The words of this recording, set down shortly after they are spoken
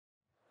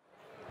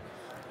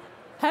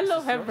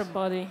Hello,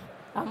 everybody.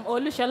 I'm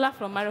Olushola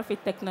from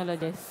IroFit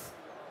Technologies.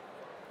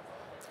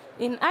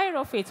 In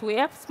IroFit, we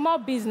help small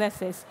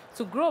businesses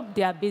to grow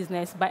their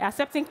business by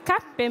accepting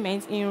card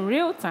payments in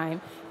real time,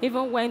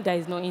 even when there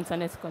is no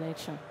internet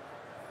connection.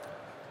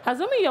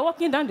 Assuming you're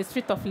walking down the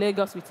street of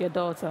Lagos with your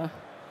daughter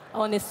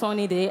on a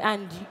sunny day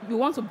and you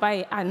want to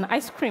buy an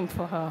ice cream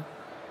for her,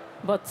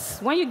 but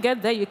when you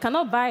get there, you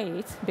cannot buy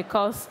it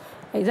because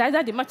it's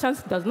either the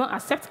merchant does not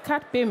accept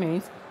card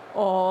payments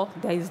or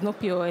there is no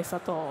POS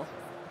at all.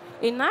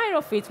 In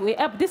IroFit, we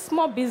help these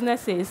small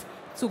businesses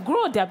to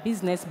grow their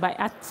business by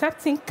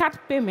accepting card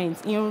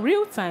payments in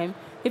real time,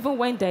 even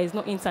when there is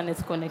no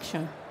internet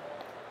connection.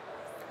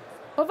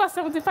 Over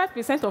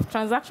 75% of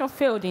transactions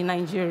failed in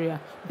Nigeria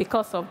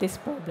because of this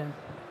problem.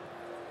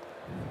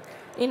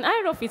 In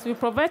IroFit, we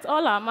provide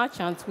all our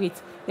merchants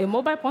with a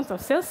mobile point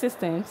of sale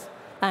systems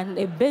and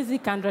a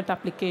basic Android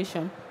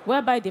application,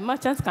 whereby the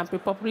merchants can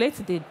pre-populate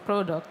the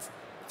product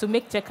to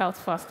make checkout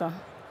faster.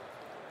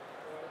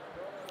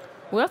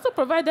 We also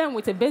provide them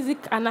with a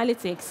basic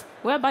analytics,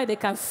 whereby they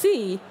can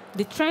see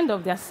the trend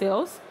of their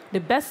sales, the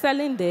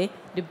best-selling day,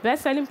 the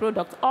best-selling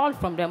product, all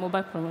from their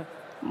mobile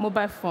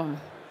phone.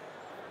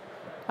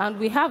 And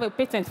we have a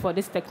patent for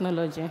this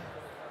technology.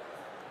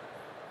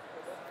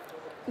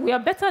 We are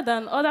better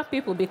than other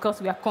people because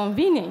we are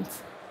convenient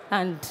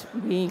and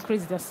we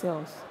increase their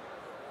sales.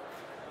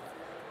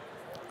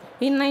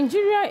 In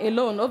Nigeria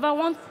alone, over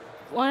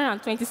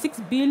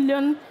 126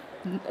 billion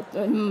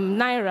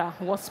naira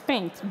was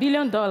spent, $1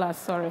 billion,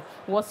 sorry,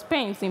 was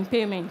spent in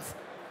payments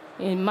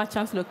in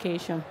merchants'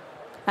 location.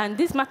 And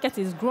this market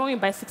is growing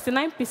by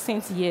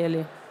 69%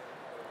 yearly.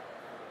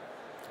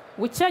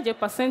 We charge a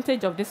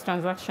percentage of this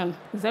transaction,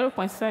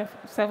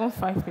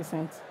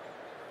 0.75%.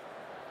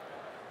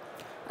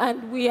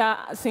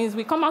 And since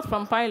we come out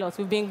from pilots,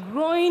 we've been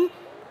growing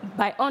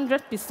by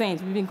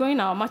 100%. We've been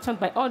growing our merchants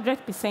by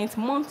 100%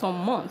 month on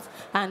month,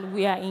 and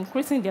we are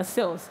increasing their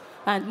sales.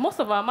 And most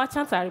of our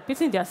merchants are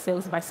repeating their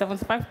sales by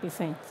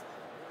 75%.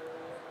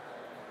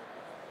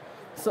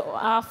 So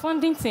our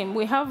funding team,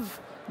 we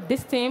have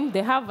this team,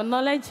 they have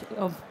knowledge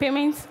of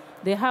payments,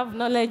 they have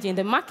knowledge in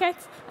the market,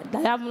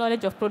 they have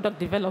knowledge of product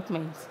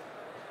development.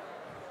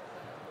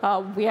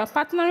 We are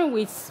partnering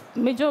with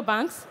major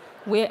banks.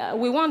 We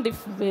won the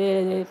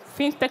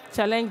FinTech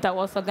Challenge that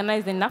was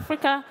organized in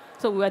Africa.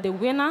 So we are the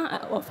winner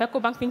of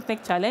EcoBank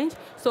FinTech Challenge.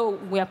 So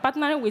we are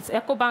partnering with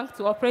EcoBank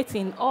to operate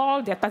in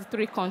all the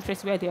 33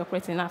 countries where they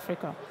operate in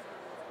Africa.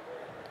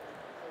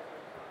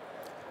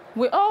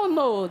 We all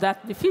know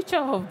that the future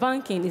of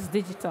banking is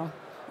digital.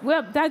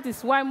 That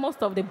is why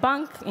most of the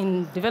banks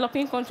in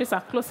developing countries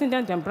are closing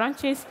down their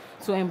branches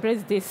to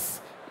embrace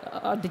this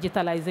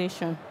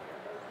digitalization.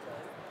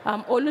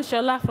 I'm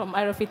Olushola from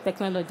IroFit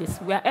Technologies.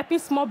 We are helping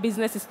small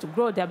businesses to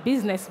grow their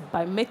business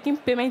by making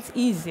payments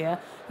easier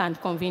and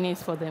convenient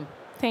for them.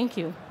 Thank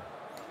you.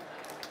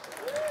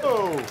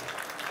 Oh,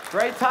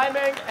 great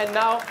timing. And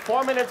now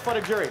 4 minutes for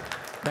the jury.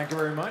 Thank you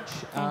very much.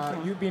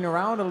 You've been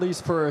around at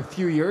least for a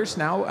few years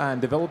now and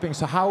developing.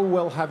 So how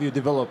well have you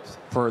developed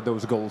for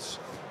those goals,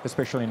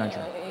 especially in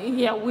Nigeria?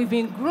 Yeah, we've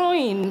been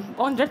growing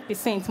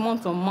 100%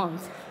 month on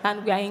month,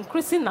 and we are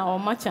increasing our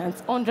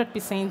merchants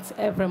 100%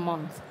 every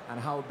month. And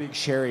how big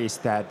share is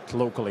that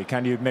locally?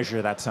 Can you measure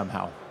that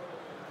somehow?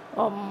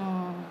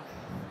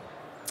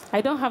 I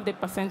don't have the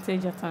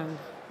percentage at hand.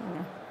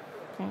 Yeah.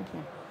 Thank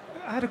you.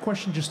 I had a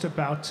question just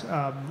about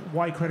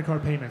why credit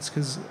card payments,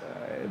 because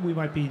we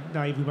might be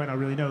naive, we might not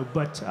really know,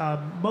 but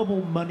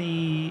mobile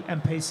money,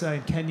 M-Pesa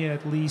in Kenya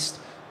at least,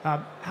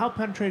 how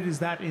penetrated is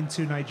that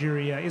into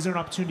Nigeria? Is there an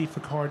opportunity for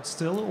cards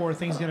still, or are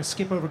things going to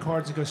skip over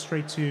cards and go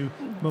straight to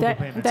mobile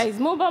payments? There is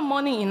mobile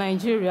money in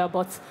Nigeria,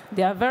 but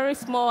they are very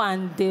small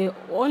and they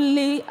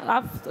only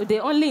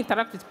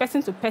interact with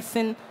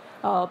person-to-person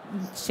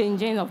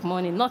changing of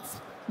money, not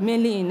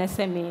mainly in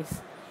SMEs.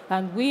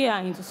 And we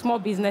are into small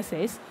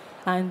businesses,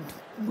 and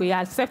we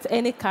accept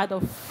any type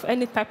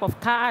of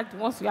card.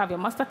 Once you have a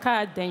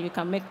MasterCard, then you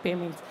can make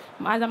payments.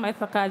 Either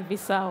MasterCard,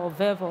 Visa, or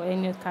Verve, or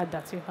any card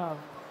that you have.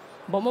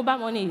 But mobile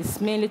money is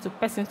mainly to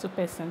person.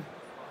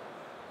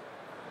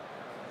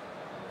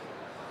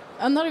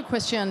 Another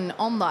question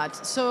on that.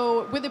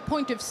 So with the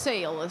point of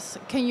sales,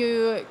 can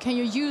you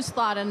use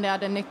that and the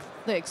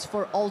analytics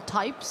for all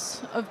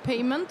types of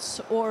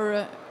payments,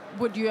 or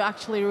would you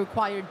actually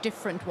require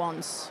different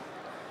ones?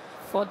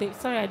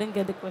 Sorry, I didn't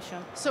get the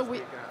question. So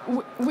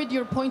with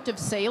your point of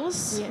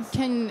sales, yes.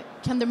 Can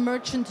the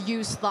merchant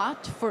use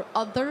that for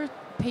other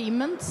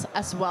payments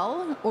as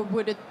well, or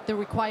would it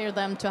require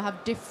them to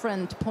have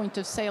different point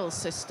of sale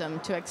system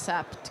to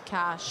accept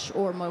cash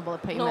or mobile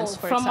payments,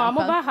 for example? From our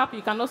mobile app,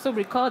 you can also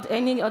record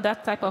any other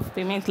type of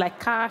payment like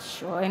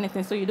cash or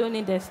anything, so you don't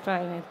need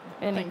extra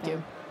anything. Thank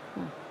you.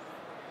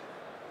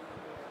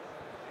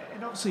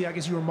 And obviously, I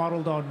guess you were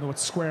modeled on what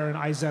Square and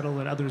iZettle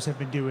and others have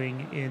been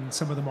doing in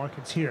some of the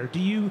markets here. Do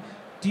you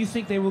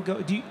think they will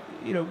go?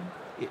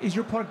 Is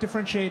your product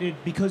differentiated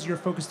because you're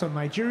focused on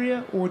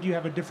Nigeria, or do you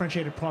have a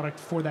differentiated product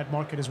for that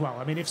market as well?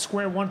 I mean, if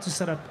Square wanted to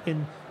set up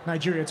in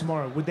Nigeria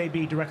tomorrow, would they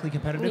be directly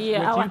competitive with you?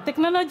 Our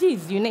technology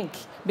is unique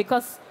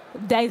because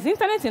There is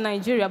internet in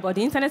Nigeria, but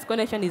the internet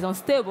connection is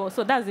unstable.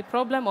 So that's the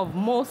problem of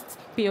most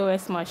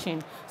POS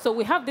machines. So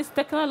we have this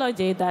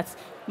technology that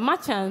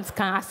merchants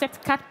can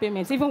accept card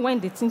payments even when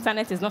the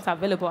internet is not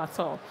available at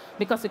all.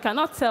 Because you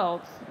cannot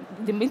tell,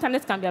 the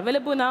internet can be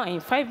available now, and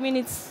in 5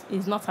 minutes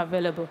it's not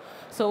available.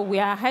 So we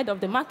are ahead of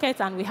the market,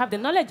 and we have the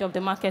knowledge of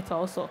the market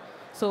also.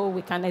 So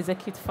we can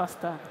execute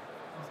faster.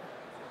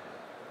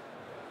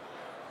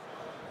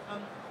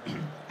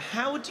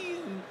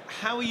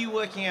 How are you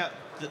working out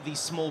that these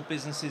small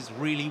businesses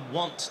really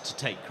want to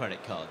take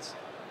credit cards?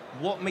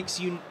 What makes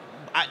you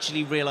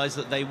actually realize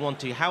that they want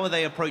to? How are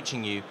they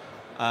approaching you?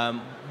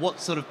 What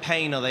sort of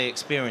pain are they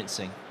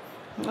experiencing?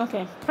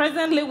 Okay.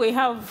 Presently, we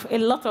have a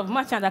lot of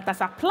merchants that has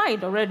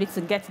applied already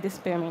to get these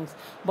payments,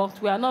 but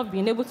we are not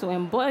being able to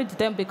onboard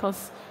them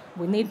because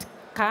we need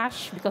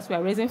cash, because we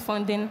are raising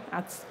funding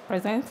at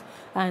present,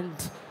 and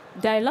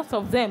there are a lot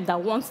of them that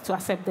want to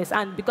accept this,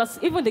 and because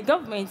even the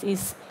government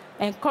is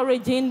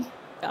encouraging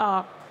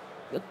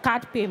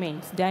card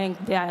payments.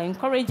 They are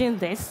encouraging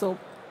this, so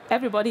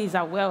everybody is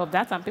aware of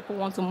that, and people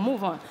want to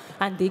move on.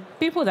 And the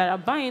people that are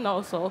buying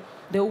also,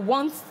 they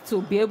want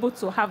to be able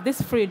to have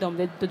this freedom.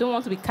 They don't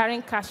want to be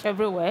carrying cash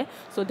everywhere,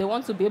 so they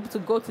want to be able to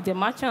go to the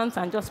merchants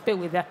and just pay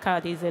with their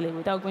card easily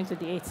without going to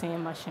the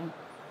ATM machine.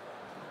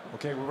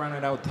 Okay, we're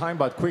running out of time,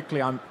 but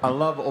quickly, I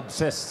love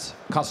obsessed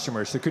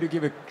customers. So could you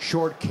give a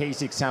short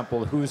case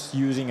example who's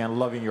using and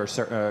loving your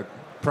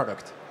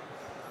product?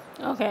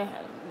 Okay.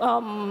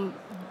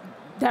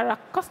 There are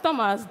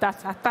customers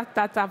that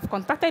have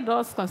contacted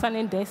us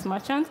concerning this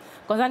merchant,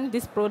 concerning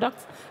this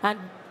product, and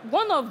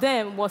one of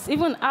them was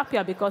even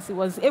happier because he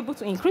was able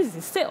to increase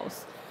his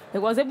sales. He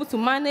was able to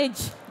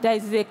manage. There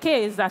is a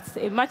case that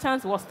a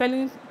merchant was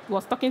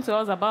talking to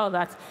us about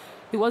that.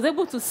 He was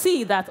able to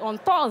see that on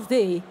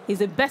Thursday is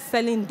the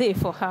best-selling day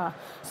for her.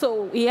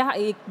 So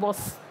it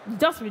was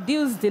just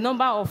reduced the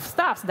number of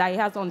staffs that he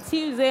has on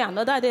Tuesday and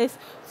other days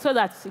so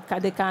that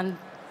they can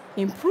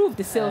improve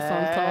the sales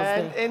on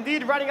Thursday. And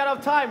indeed, running out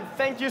of time.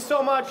 Thank you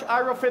so much,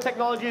 IroFit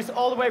Technologies,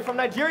 all the way from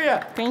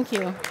Nigeria. Thank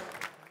you.